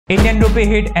Indian rupee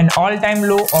hit an all-time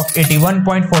low of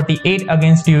 81.48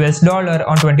 against US dollar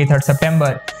on 23rd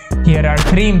September. Here are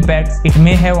 3 impacts it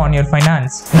may have on your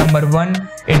finance. Number 1.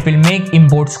 It will make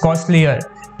imports costlier.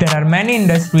 There are many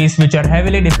industries which are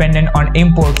heavily dependent on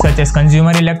imports such as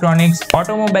consumer electronics,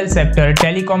 automobile sector,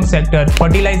 telecom sector,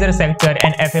 fertilizer sector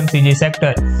and FMCG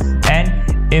sector.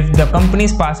 And if the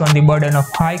companies pass on the burden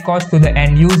of high cost to the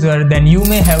end user, then you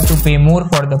may have to pay more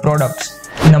for the products.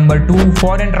 Number 2.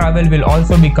 Foreign travel will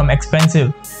also become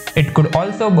expensive. It could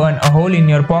also burn a hole in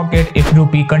your pocket if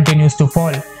rupee continues to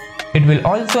fall. It will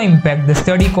also impact the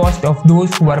study cost of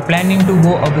those who are planning to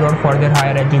go abroad for their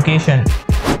higher education.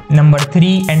 Number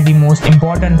 3 and the most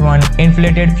important one,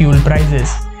 inflated fuel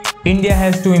prices. India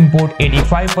has to import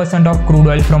 85% of crude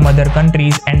oil from other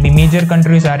countries, and the major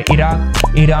countries are Iraq,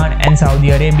 Iran and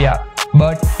Saudi Arabia.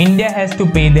 But India has to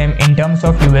pay them in terms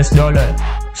of US dollar.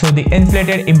 So the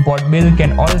inflated import bill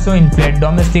can also inflate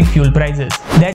domestic fuel prices.